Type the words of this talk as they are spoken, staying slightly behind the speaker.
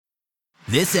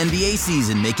This NBA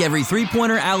season, make every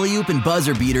three-pointer, alley-oop, and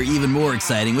buzzer beater even more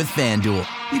exciting with FanDuel.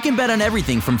 You can bet on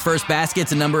everything from first basket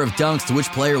to number of dunks to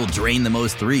which player will drain the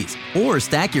most threes. Or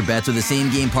stack your bets with a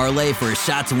same-game parlay for a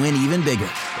shot to win even bigger.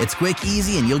 It's quick,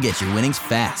 easy, and you'll get your winnings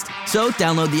fast. So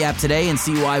download the app today and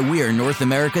see why we're North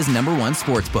America's #1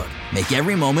 sportsbook. Make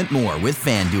every moment more with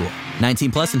FanDuel.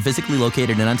 19 plus and physically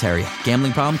located in Ontario.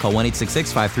 Gambling problem? Call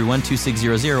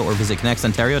 1-866-531-2600 or visit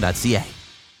connectsontario.ca.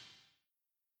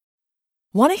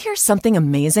 Want to hear something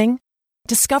amazing?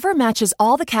 Discover matches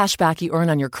all the cash back you earn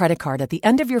on your credit card at the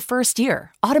end of your first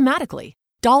year, automatically,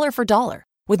 dollar for dollar,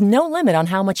 with no limit on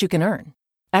how much you can earn.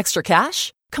 Extra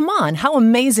cash? Come on, how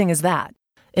amazing is that?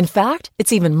 In fact,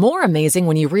 it's even more amazing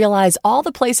when you realize all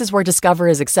the places where Discover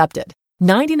is accepted.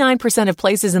 99% of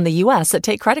places in the U.S. that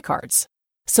take credit cards.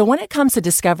 So when it comes to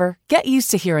Discover, get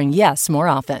used to hearing yes more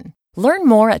often. Learn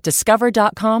more at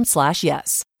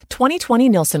discover.com/yes. 2020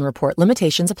 Nielsen Report.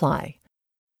 Limitations apply.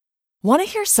 Want to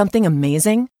hear something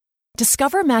amazing?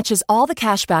 Discover matches all the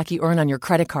cash back you earn on your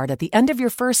credit card at the end of your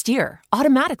first year,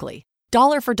 automatically,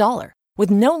 dollar for dollar,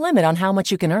 with no limit on how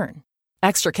much you can earn.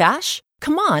 Extra cash?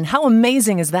 Come on, how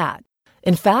amazing is that?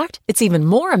 In fact, it's even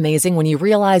more amazing when you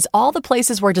realize all the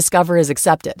places where Discover is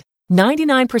accepted.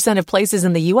 99% of places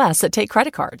in the U.S. that take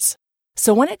credit cards.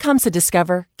 So when it comes to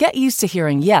Discover, get used to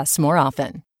hearing yes more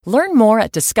often. Learn more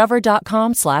at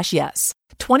discover.com/yes.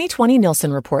 2020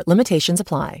 Nielsen Report. Limitations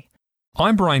apply.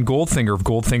 I'm Brian Goldfinger of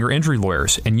Goldfinger Injury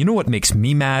Lawyers, and you know what makes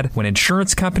me mad? When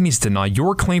insurance companies deny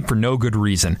your claim for no good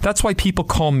reason. That's why people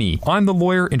call me. I'm the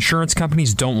lawyer insurance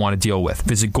companies don't want to deal with.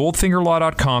 Visit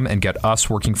goldfingerlaw.com and get us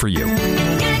working for you.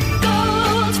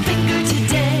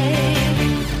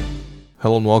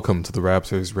 Hello and welcome to the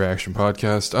Raptors Reaction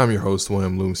Podcast. I'm your host,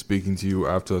 William Loom, speaking to you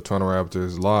after the Toronto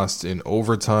Raptors lost in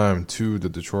overtime to the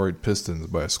Detroit Pistons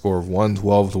by a score of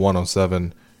 112 to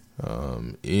 107.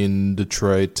 In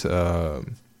Detroit,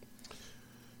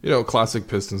 classic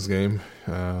Pistons game.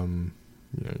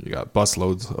 You got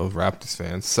busloads of Raptors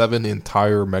fans, 7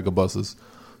 entire megabuses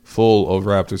full of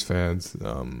Raptors fans,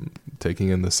 taking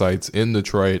in the sights in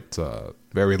Detroit.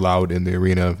 Very loud in the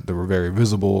arena. They were very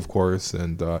visible, of course,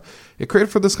 and it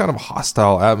created for this kind of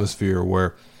hostile atmosphere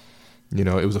where,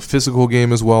 it was a physical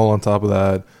game as well. On top of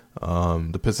that,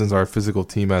 the Pistons are a physical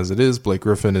team as it is. Blake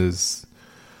Griffin is.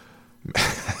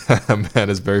 Man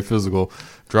is very physical.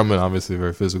 Drummond obviously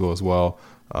very physical as well.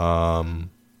 And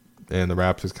the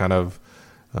Raptors kind of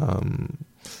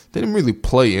didn't really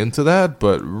play into that,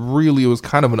 but really it was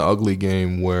kind of an ugly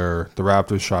game where the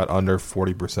Raptors shot under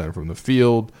 40% from the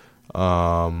field.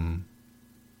 And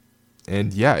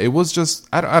yeah, it was just,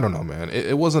 I don't know, man.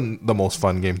 It wasn't the most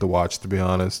fun game to watch, to be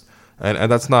honest.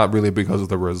 And that's not really because of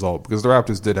the result, because the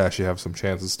Raptors did actually have some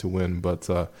chances to win, but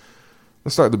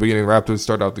let's start at the beginning. Raptors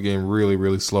start out the game really,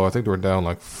 really slow. I think they were down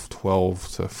like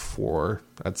 12-4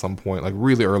 at some point, like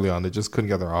really early on. They just couldn't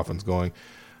get their offense going.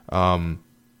 They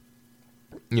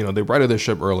righted their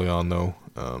ship early on, though.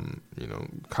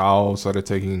 Kyle started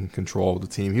taking control of the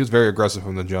team. He was very aggressive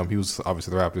from the jump. He was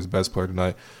obviously the Raptors' best player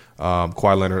tonight.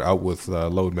 Kawhi Leonard out with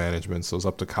load management, so it's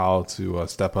up to Kyle to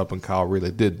step up, and Kyle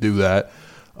really did do that.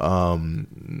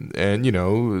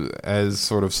 As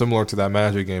sort of similar to that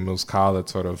Magic game, it was Kyle that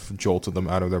sort of jolted them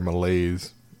out of their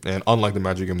malaise. And unlike the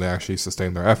Magic game, they actually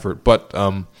sustained their effort. But,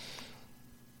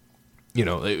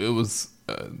 it was,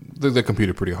 they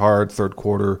competed pretty hard. Third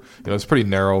quarter, it's pretty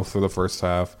narrow for the first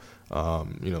half.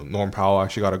 Norm Powell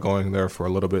actually got it going there for a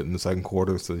little bit in the second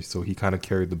quarter, so he kind of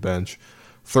carried the bench.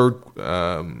 Third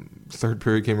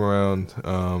period came around.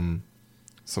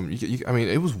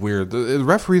 It was weird. The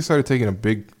referees started taking a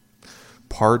big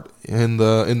part in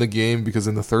the game, because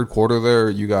in the third quarter there,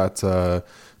 you got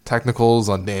technicals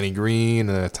on Danny Green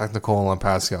and a technical on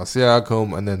Pascal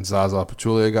Siakam, and then Zaza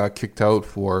Pachulia got kicked out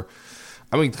for.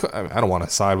 I don't want to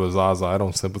side with Zaza. I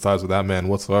don't sympathize with that man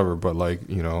whatsoever. But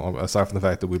aside from the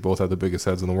fact that we both have the biggest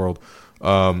heads in the world,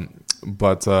 Zaza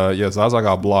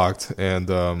got blocked, and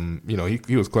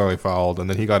he was clearly fouled, and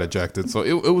then he got ejected. So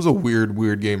it was a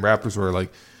weird game. Raptors were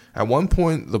like, at one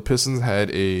point the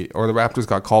Raptors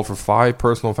got called for 5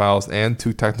 personal fouls and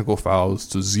 2 technical fouls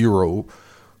to 0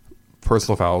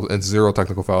 personal fouls and 0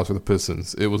 technical fouls for the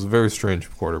Pistons. It was a very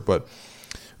strange quarter, but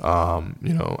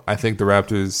I think the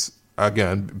Raptors,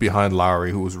 again, behind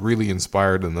Lowry, who was really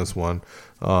inspired in this one,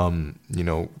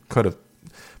 could have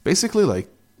basically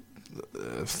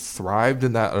thrived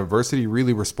in that adversity,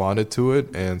 really responded to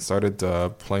it, and started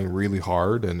playing really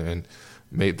hard and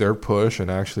made their push, and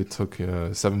actually took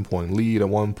a 7-point lead at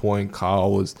one point.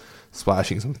 Kyle was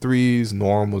splashing some threes.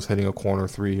 Norm was hitting a corner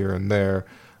 3 here and there.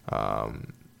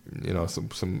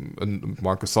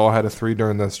 Marc Gasol had a 3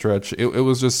 during that stretch. It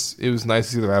was nice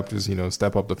to see the Raptors,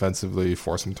 step up defensively,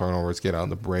 force some turnovers, get out on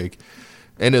the break.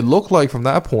 And it looked like from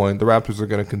that point, the Raptors are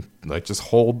going to just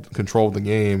hold control of the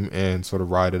game and sort of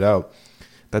ride it out.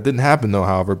 That didn't happen, though,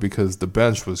 however, because the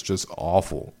bench was just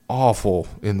awful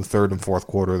in the third and fourth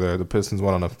quarter there. The Pistons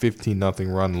went on a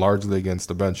 15-0 run, largely against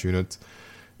the bench units.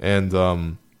 And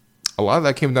a lot of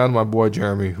that came down to my boy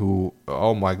Jeremy, who,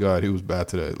 oh my God, he was bad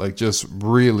today. Like, just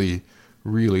really,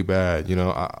 really bad.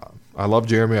 I love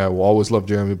Jeremy. I will always love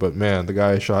Jeremy. But, man, the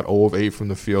guy shot 0 of 8 from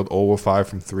the field, 0 of 5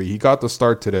 from 3. He got the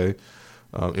start today.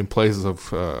 In places of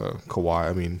Kawhi.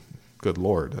 I mean, good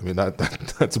Lord. I mean,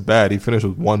 that's bad. He finished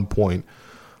with 1 point.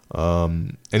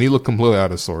 And he looked completely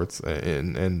out of sorts.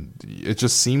 And it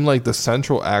just seemed like the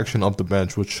central action of the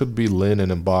bench, which should be Lin and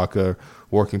Ibaka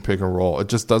working pick and roll, it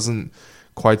just doesn't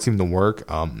quite seem to work.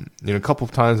 A couple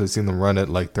of times I've seen them run it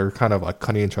like they're kind of like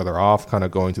cutting each other off, kind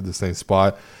of going to the same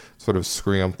spot, sort of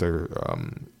screwing up their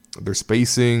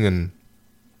spacing. And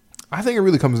I think it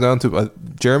really comes down to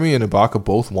Jeremy and Ibaka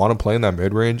both want to play in that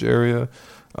mid-range area.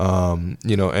 And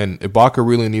Ibaka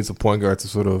really needs a point guard to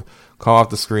sort of come off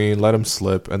the screen, let him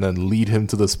slip, and then lead him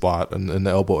to the spot in the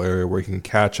elbow area where he can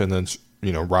catch and then,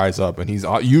 rise up. And he's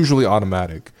usually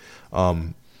automatic.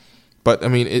 But, I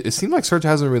mean, it seemed like Serge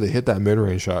hasn't really hit that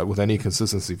mid-range shot with any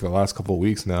consistency for the last couple of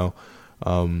weeks now.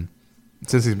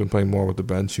 Since he's been playing more with the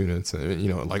bench units.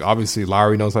 Obviously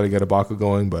Lowry knows how to get Ibaka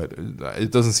going, but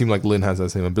it doesn't seem like Lin has that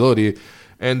same ability.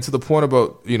 And to the point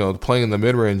about, playing in the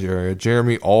mid-range area,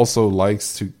 Jeremy also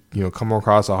likes to, come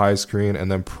across a high screen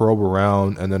and then probe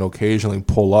around and then occasionally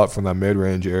pull up from that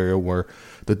mid-range area where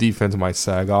the defense might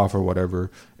sag off or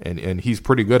whatever. And he's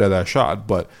pretty good at that shot,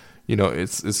 but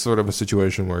it's sort of a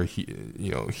situation where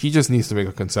he just needs to make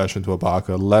a concession to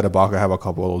Ibaka, let Ibaka have a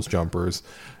couple of those jumpers,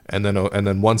 and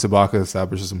then once Ibaka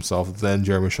establishes himself, then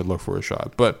Jeremy should look for a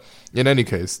shot. But in any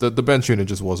case, the bench unit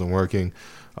just wasn't working,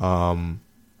 and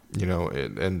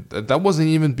that wasn't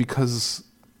even because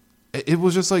it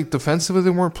was just like defensively they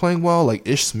weren't playing well. Like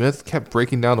Ish Smith kept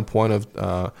breaking down the point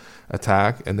of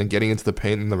attack and then getting into the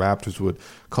paint, and the Raptors would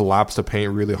collapse the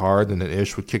paint really hard, and then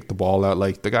Ish would kick the ball out.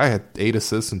 Like the guy had 8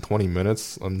 assists in 20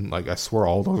 minutes, and like I swear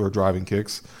all those were driving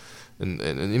kicks. And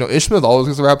Ish Smith always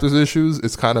gives the Raptors issues.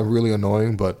 It's kind of really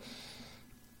annoying, but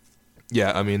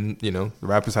yeah, I mean, the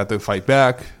Raptors had to fight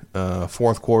back.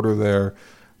 Fourth quarter there,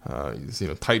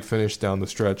 tight finish down the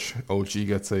stretch. OG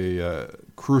gets a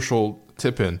crucial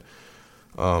tip in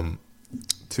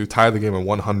to tie the game at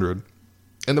 100.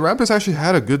 And the Raptors actually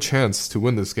had a good chance to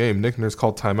win this game. Nick Nurse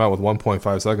called timeout with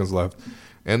 1.5 seconds left.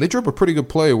 And they drew up a pretty good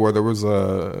play where there was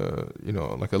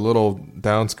like a little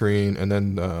down screen, and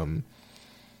then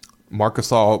Marc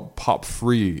Gasol popped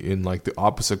free in like the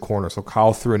opposite corner. So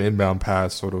Kyle threw an inbound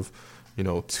pass sort of,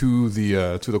 to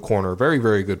the corner. Very,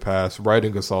 very good pass right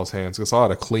in Gasol's hands. Gasol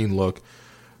had a clean look,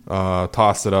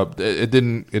 tossed it up. It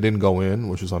didn't go in,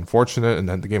 which is unfortunate. And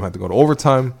then the game had to go to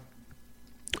overtime.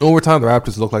 Overtime, the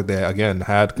Raptors looked like they again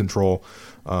had control.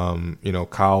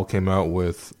 Kyle came out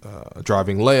with a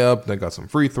driving layup. They got some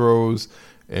free throws,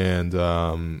 and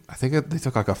I think they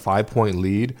took like a 5-point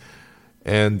lead.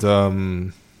 And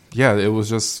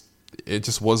it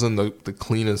just wasn't the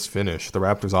cleanest finish. The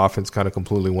Raptors offense kind of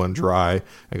completely went dry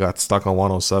and got stuck on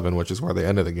 107, which is where they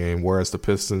ended the game. Whereas the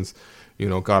Pistons,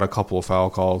 got a couple of foul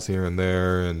calls here and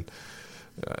there, and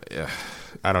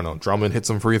I don't know. Drummond hit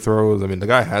some free throws. I mean, the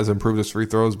guy has improved his free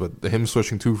throws, but him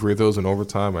switching 2 free throws in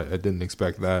overtime, I didn't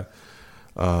expect that.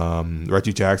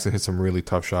 Reggie Jackson hit some really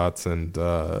tough shots, and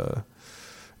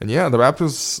yeah, the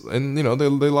Raptors, and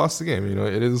they lost the game.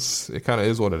 It kind of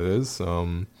is what it is.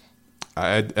 And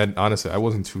honestly, I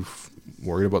wasn't too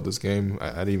worried about this game. I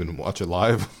didn't even watch it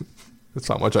live. That's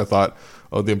how much I thought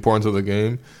of the importance of the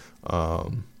game.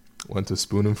 Went to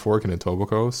Spoon and Fork in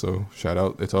Etobicoke, so shout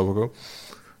out Etobicoke.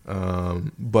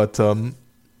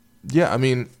 Yeah, I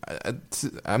mean,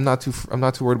 I'm not too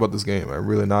worried about this game.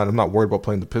 I'm not worried about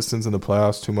playing the Pistons in the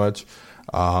playoffs too much.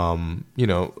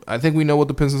 I think we know what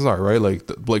the Pistons are, right? Like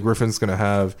Blake Griffin's gonna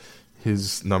have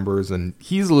his numbers, and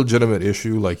he's a legitimate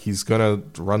issue. Like he's gonna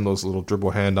run those little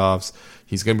dribble handoffs.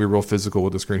 He's gonna be real physical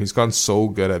with the screen. He's gotten so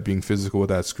good at being physical with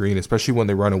that screen, especially when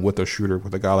they run it with a shooter,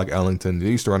 with a guy like Ellington. They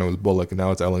used to run it with Bullock, and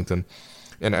now it's Ellington.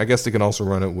 And I guess they can also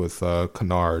run it with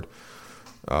Kennard.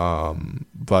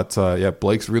 But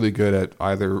Blake's really good at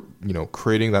either,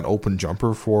 creating that open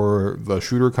jumper for the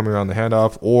shooter coming around the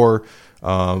handoff, or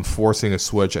forcing a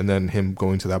switch and then him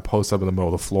going to that post up in the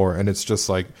middle of the floor. And it's just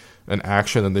like an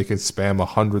action that they can spam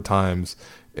 100 times.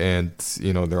 And,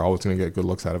 they're always going to get good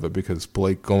looks out of it, because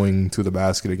Blake going to the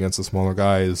basket against a smaller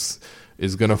guy is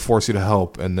going to force you to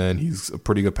help. And then he's a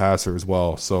pretty good passer as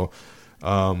well. So,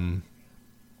 he's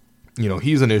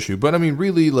an issue. But, I mean,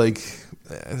 really,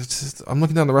 I'm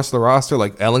looking down the rest of the roster.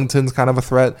 Like, Ellington's kind of a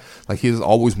threat. Like, he's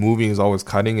always moving, he's always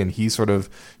cutting, and he's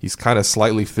kind of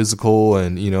slightly physical,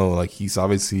 and, he's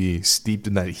obviously steeped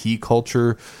in that Heat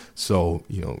culture. So,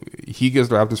 he gives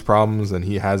the Raptors problems, and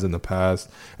he has in the past.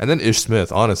 And then Ish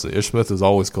Smith, honestly. Ish Smith has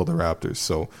always killed the Raptors.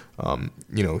 So,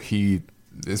 he,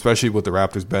 especially with the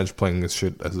Raptors bench playing as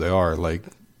shit as they are,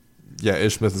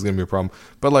 Ish Smith is going to be a problem.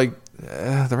 But,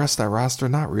 the rest of that roster,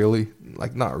 not really.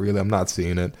 Not really. I'm not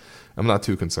seeing it. I'm not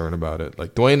too concerned about it.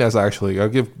 Dwayne I'll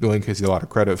give Dwayne Casey a lot of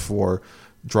credit for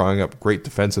drawing up great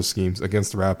defensive schemes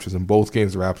against the Raptors. In both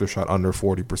games, the Raptors shot under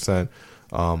 40%.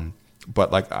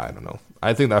 But I don't know.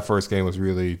 I think that first game was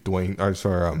really Kawhi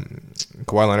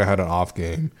Leonard had an off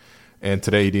game, and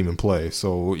today he didn't even play.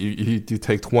 So you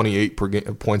take 28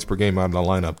 points per game out of the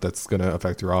lineup, that's going to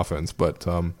affect your offense. But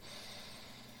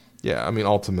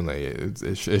ultimately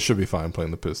it should be fine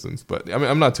playing the Pistons. But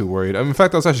I'm not too worried. In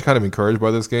fact, I was actually kind of encouraged by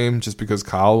this game just because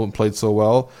Kyle played so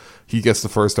well. He gets the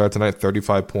first start tonight,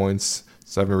 35 points.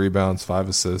 7 rebounds, 5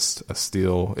 assists, a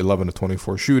steal, 11 to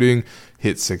 24 shooting,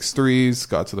 hit 6 threes,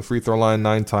 got to the free throw line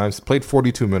 9 times, played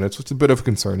 42 minutes, which is a bit of a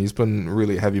concern. He's been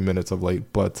really heavy minutes of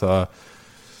late, but,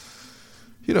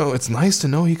 it's nice to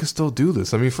know he can still do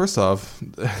this. I mean, first off,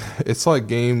 it's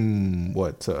game,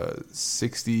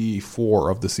 64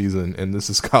 of the season, and this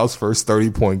is Kyle's first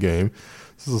 30-point game.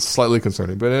 This is slightly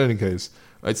concerning, but in any case,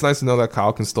 it's nice to know that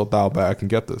Kyle can still dial back and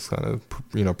get this kind of,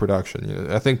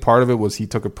 production. I think part of it was he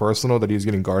took it personal that he was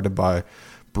getting guarded by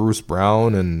Bruce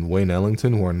Brown and Wayne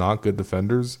Ellington, who are not good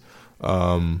defenders.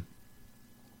 But,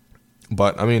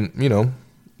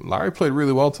 Larry played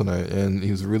really well tonight, and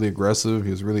he was really aggressive. He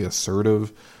was really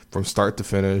assertive from start to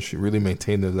finish. He really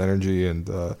maintained his energy, and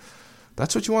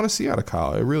that's what you want to see out of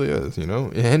Kyle. It really is,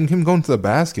 and him going to the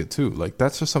basket too.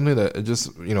 That's just something that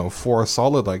just, for a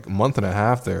solid month and a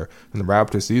half there in the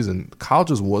Raptors season, Kyle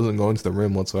just wasn't going to the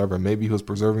rim whatsoever. Maybe he was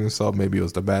preserving himself. Maybe it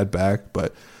was the bad back,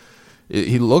 but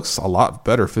he looks a lot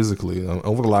better physically.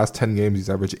 Over the last 10 games, he's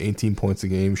averaged 18 points a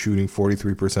game, shooting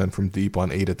 43% from deep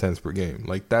on 8 attempts per game.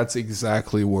 That's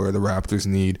exactly where the Raptors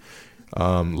need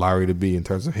Larry to be in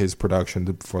terms of his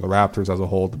production for the Raptors as a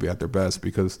whole to be at their best,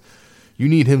 because you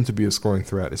need him to be a scoring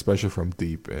threat, especially from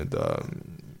deep, and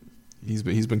he's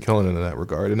been killing it in that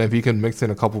regard. And if he can mix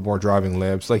in a couple more driving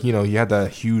layups, he had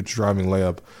that huge driving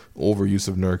layup over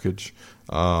Jusuf Nurkic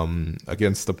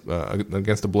against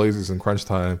the Blazers in crunch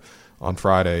time on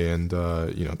Friday, and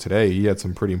today he had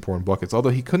some pretty important buckets. Although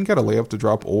he couldn't get a layup to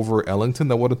drop over Ellington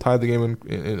that would have tied the game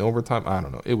in overtime. I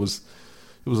don't know. It was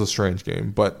a strange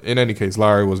game, but in any case,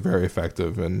 Larry was very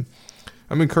effective, and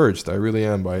I'm encouraged. I really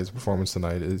am by his performance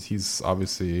tonight. He's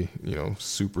obviously,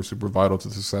 super, super vital to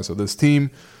the success of this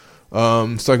team.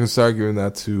 So I can start giving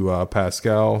that to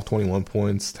Pascal, 21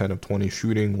 points, 10 of 20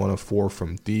 shooting, 1 of 4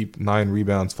 from deep, 9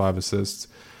 rebounds, 5 assists.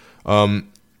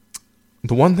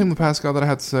 The one thing with Pascal that I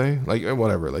had to say,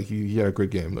 whatever, he had a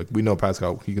great game. We know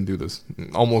Pascal, he can do this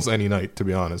almost any night, to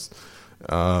be honest.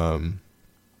 But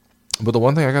the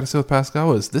one thing I got to say with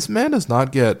Pascal is this man does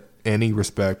not get any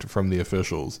respect from the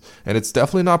officials, and it's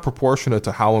definitely not proportionate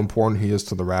to how important he is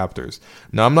to the Raptors.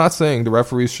 Now, I'm not saying the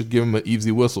referees should give him an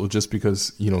easy whistle just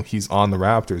because he's on the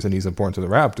Raptors and he's important to the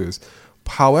Raptors.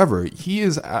 However, he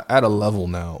is at a level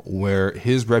now where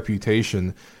his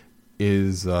reputation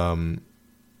is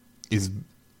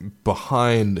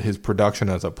behind his production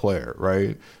as a player,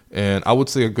 right? And I would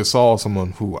say Gasol is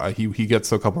someone who he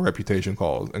gets a couple reputation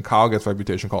calls, and Kyle gets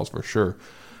reputation calls for sure.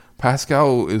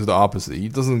 Pascal is the opposite. He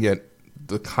doesn't get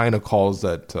the kind of calls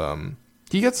that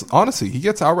he gets. Honestly, he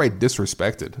gets outright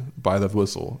disrespected by the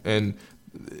whistle. And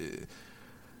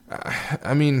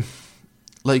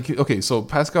so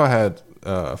Pascal had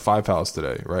 5 fouls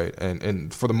today, right?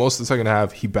 And for the most of the second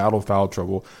half, he battled foul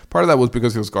trouble. Part of that was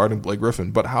because he was guarding Blake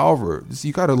Griffin. But however,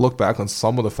 you got to look back on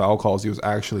some of the foul calls he was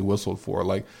actually whistled for.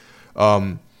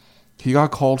 He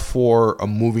got called for a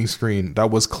moving screen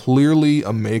that was clearly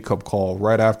a makeup call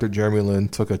right after Jeremy Lin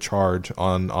took a charge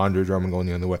on Andre Drummond going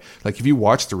the other way. If you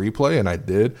watch the replay, and I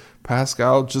did,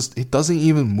 Pascal it doesn't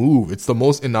even move. It's the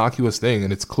most innocuous thing,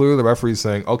 and it's clear the referee's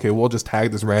saying, okay, we'll just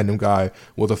tag this random guy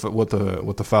with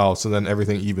the foul, so then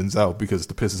everything evens out because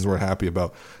the Pistons weren't happy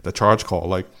about the charge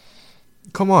call.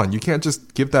 come on, you can't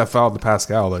just give that foul to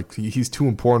Pascal. Like, he's too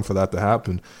important for that to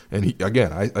happen. And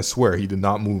I swear, he did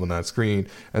not move on that screen.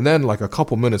 And then, like, a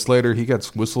couple minutes later, he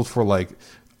gets whistled for, like,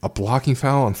 a blocking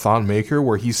foul on Thon Maker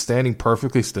where he's standing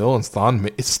perfectly still, and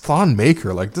it's Thon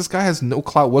Maker. Like, this guy has no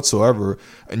clout whatsoever,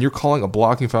 and you're calling a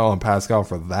blocking foul on Pascal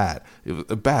for that. It was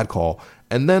a bad call.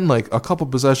 And then, like, a couple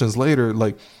possessions later,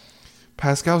 like,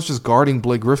 Pascal's just guarding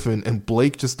Blake Griffin, and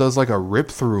Blake just does like a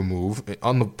rip-through move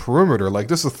on the perimeter. Like,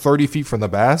 this is 30 feet from the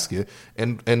basket,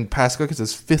 and Pascal gets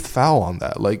his 5th foul on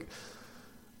that. Like,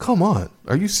 come on.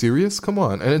 Are you serious? Come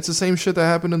on. And it's the same shit that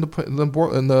happened in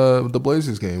the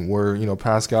Blazers game where, you know,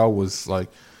 Pascal was like,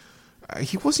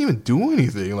 he wasn't even doing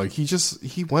anything. Like,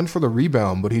 he went for the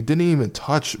rebound, but he didn't even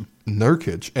touch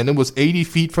Nurkic, and it was 80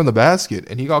 feet from the basket,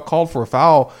 and he got called for a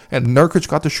foul, and Nurkic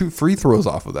got to shoot free throws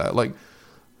off of that. Like,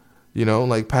 you know,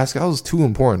 like, Pascal is too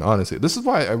important, honestly. This is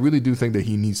why I really do think that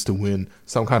he needs to win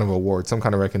some kind of award, some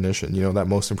kind of recognition. You know, that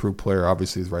most improved player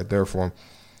obviously is right there for him.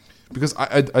 Because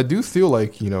I do feel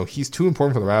like, you know, he's too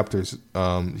important for the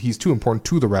Raptors. He's too important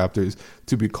to the Raptors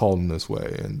to be called in this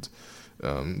way.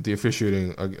 And the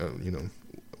officiating, you know,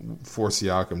 for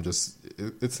Siakam,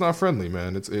 it's not friendly,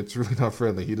 man. It's really not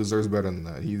friendly. He deserves better than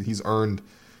that. He's earned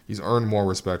more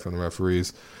respect from the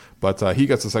referees. But he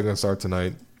gets the second start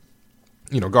tonight.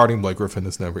 You know, guarding Blake Griffin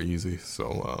is never easy.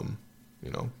 So, you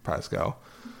know, Pascal,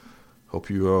 hope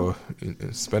you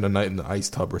spend a night in the ice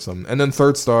tub or something. And then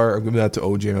third star, I'm giving that to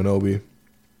OG Anunoby.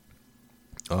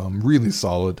 Really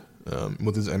solid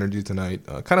with his energy tonight.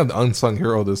 Kind of the unsung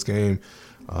hero of this game.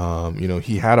 You know,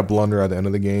 he had a blunder at the end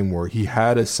of the game where he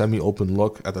had a semi-open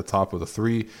look at the top of the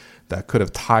three that could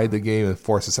have tied the game and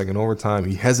forced a second overtime.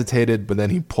 He hesitated, but then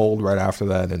he pulled right after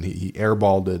that, and he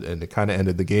airballed it, and it kind of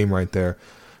ended the game right there.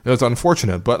 It was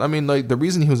unfortunate, but I mean, like, the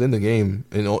reason he was in the game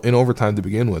in overtime to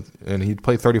begin with, and he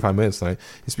played 35 minutes tonight,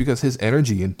 is because his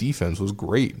energy and defense was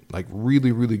great, like,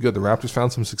 really, really good. The Raptors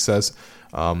found some success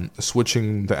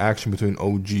switching the action between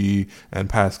OG and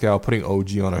Pascal, putting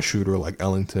OG on a shooter like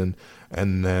Ellington,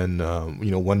 and then you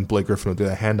know, when Blake Griffin would do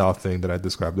that handoff thing that I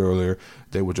described earlier,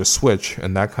 they would just switch,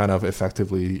 and that kind of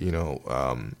effectively, you know,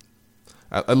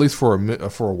 at least for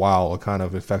a while, it kind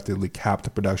of effectively capped the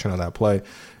production on that play.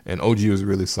 And OG was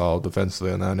really solid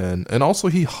defensively on that end. And also,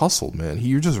 he hustled, man.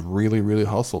 He just really, really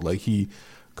hustled. Like, he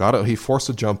forced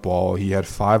a jump ball. He had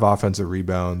 5 offensive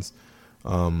rebounds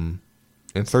and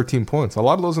 13 points. A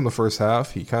lot of those in the first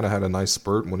half. He kind of had a nice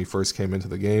spurt when he first came into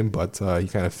the game, but he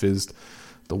kind of fizzed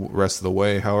the rest of the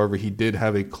way. However, he did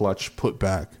have a clutch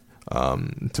putback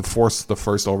to force the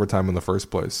first overtime in the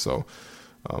first place. So,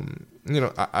 you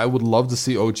know, I would love to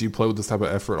see OG play with this type of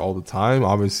effort all the time.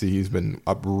 Obviously, he's been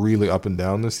really up and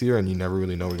down this year, and you never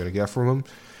really know what you're going to get from him.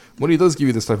 When he does give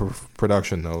you this type of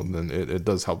production, though, then it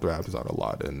does help the Raptors out a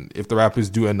lot. And if the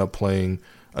Raptors do end up playing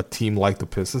a team like the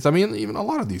Pistons, I mean, even a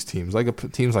lot of these teams,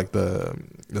 like teams like the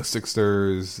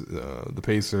Sixers, the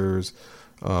Pacers,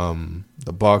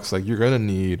 the Bucks, like, you're going to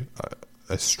need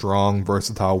a strong,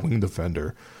 versatile wing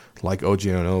defender like OG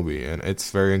Anunoby. And it's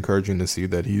very encouraging to see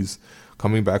that he's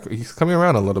coming back. He's coming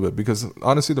around a little bit, because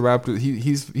honestly, the Raptors,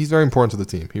 he's very important to the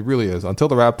team. He really is. Until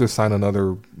the Raptors sign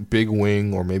another big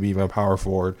wing or maybe even a power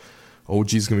forward,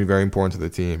 OG is going to be very important to the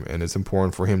team, and it's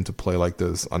important for him to play like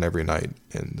this on every night.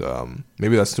 And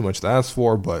maybe that's too much to ask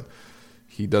for, but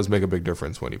he does make a big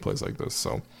difference when he plays like this.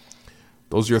 So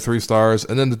those are your 3 stars.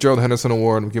 And then the Gerald Henderson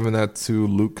Award, I'm giving that to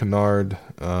Luke Kennard.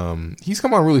 He's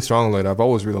come on really strong lately. I've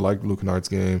always really liked Luke Kennard's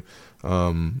game.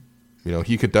 You know,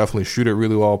 he could definitely shoot it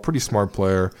really well. Pretty smart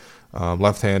player,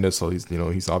 left-handed, so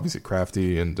he's obviously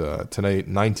crafty. And tonight,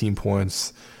 19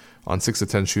 points on 6 of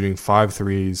 10 shooting, 5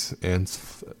 threes, and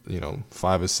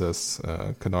 5 assists.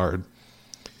 Kennard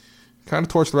kind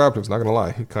of torched the Raptors. Not gonna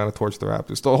lie, he kind of torched the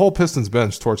Raptors. The whole Pistons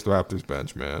bench torched the Raptors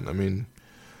bench, man. I mean,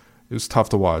 it was tough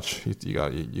to watch. You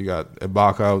got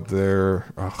Ibaka out there.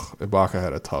 Ibaka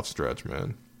had a tough stretch,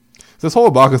 man. This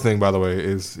whole Ibaka thing, by the way,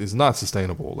 is not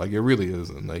sustainable. Like, it really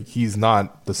isn't. Like, he's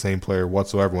not the same player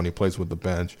whatsoever when he plays with the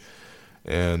bench.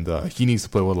 And he needs to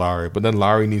play with Lowry. But then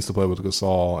Lowry needs to play with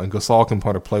Gasol. And Gasol can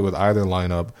play with either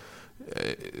lineup.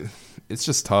 It's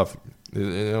just tough.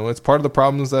 It's part of the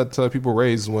problems that people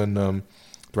raised when the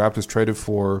Raptors traded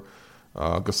for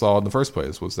Gasol in the first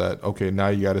place, was that, okay, now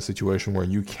you got a situation where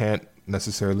you can't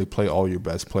necessarily play all your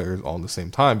best players all at the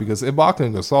same time. Because Ibaka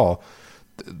and Gasol,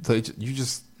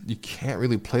 you can't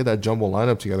really play that jumbo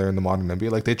lineup together in the modern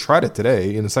NBA. Like, they tried it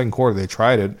today in the second quarter. They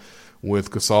tried it with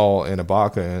Gasol and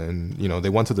Ibaka, and they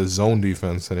went to the zone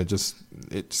defense, and it just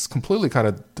completely kind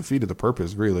of defeated the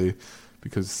purpose, really,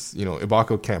 because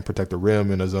Ibaka can't protect the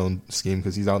rim in a zone scheme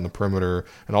because he's out in the perimeter,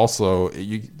 and also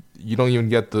you don't even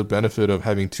get the benefit of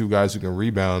having two guys who can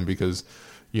rebound because,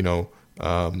 you know,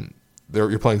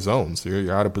 you're playing zones.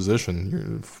 You're out of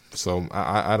position. So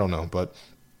I don't know. But,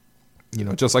 you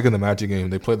know, just like in the Magic game,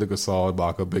 they played the Gasol,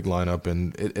 Ibaka big lineup,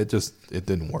 and it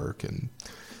didn't work. And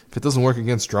if it doesn't work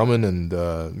against Drummond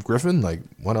and Griffin, like,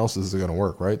 when else is it going to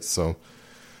work, right? So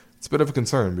it's a bit of a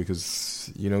concern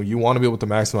because, you know, you want to be able to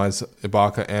maximize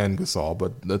Ibaka and Gasol,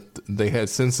 but they had,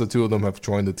 since the two of them have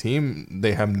joined the team,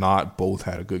 they have not both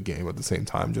had a good game at the same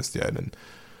time just yet, and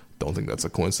don't think that's a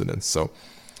coincidence. So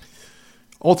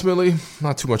ultimately,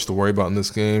 not too much to worry about in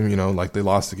this game. You know, like, they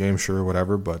lost the game, sure,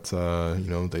 whatever, but, you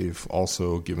know, they've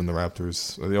also given the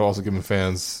Raptors, they've also given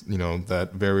fans, you know,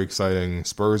 that very exciting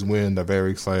Spurs win, that very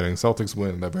exciting Celtics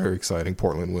win, that very exciting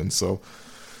Portland win. So,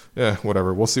 yeah,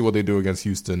 whatever. We'll see what they do against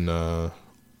Houston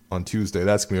on Tuesday.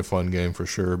 That's going to be a fun game for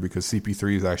sure because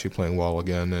CP3 is actually playing well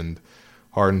again, and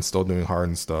Harden's still doing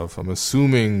Harden stuff. I'm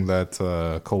assuming that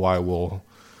Kawhi will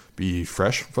be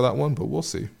fresh for that one, but we'll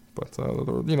see. But,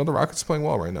 you know, the Rockets are playing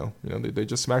well right now. You know, they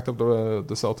just smacked up the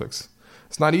Celtics.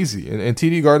 It's not easy. In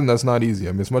TD Garden, that's not easy.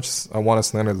 I mean, as much as I want to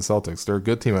slander the Celtics, they're a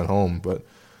good team at home, but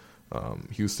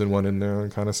Houston went in there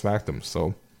and kind of smacked them.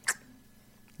 So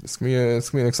it's gonna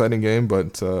be an exciting game,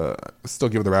 but still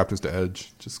give the Raptors the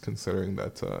edge, just considering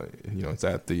that you know, it's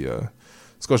at the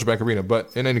Scotiabank Arena.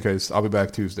 But in any case, I'll be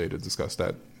back Tuesday to discuss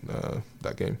that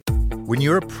game. When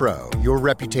you're a pro, your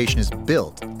reputation is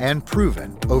built and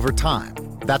proven over time.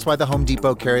 That's why the Home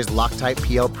Depot carries Loctite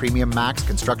PL Premium Max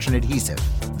Construction Adhesive,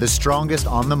 the strongest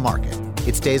on the market.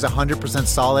 It stays 100%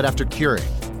 solid after curing.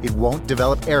 It won't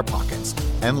develop air pockets.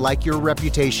 And like your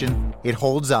reputation, it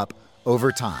holds up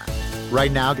over time.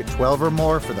 Right now, get 12 or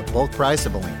more for the bulk price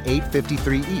of only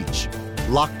 $8.53 each.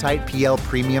 Loctite PL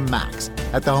Premium Max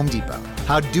at the Home Depot.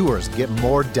 How doers get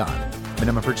more done.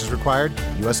 Minimum purchase required,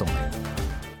 U.S. only.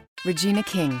 Regina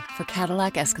King for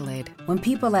Cadillac Escalade. When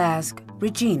people ask,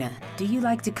 Regina, do you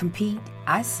like to compete?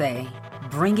 I say,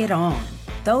 bring it on.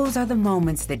 Those are the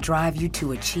moments that drive you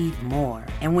to achieve more.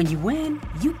 And when you win,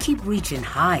 you keep reaching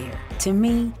higher. To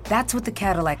me, that's what the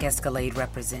Cadillac Escalade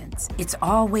represents. It's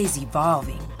always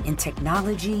evolving in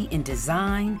technology, in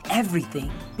design,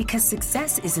 everything. Because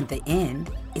success isn't the end,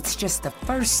 it's just the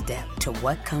first step to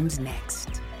what comes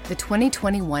next. The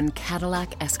 2021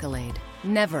 Cadillac Escalade.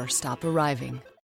 Never stop arriving.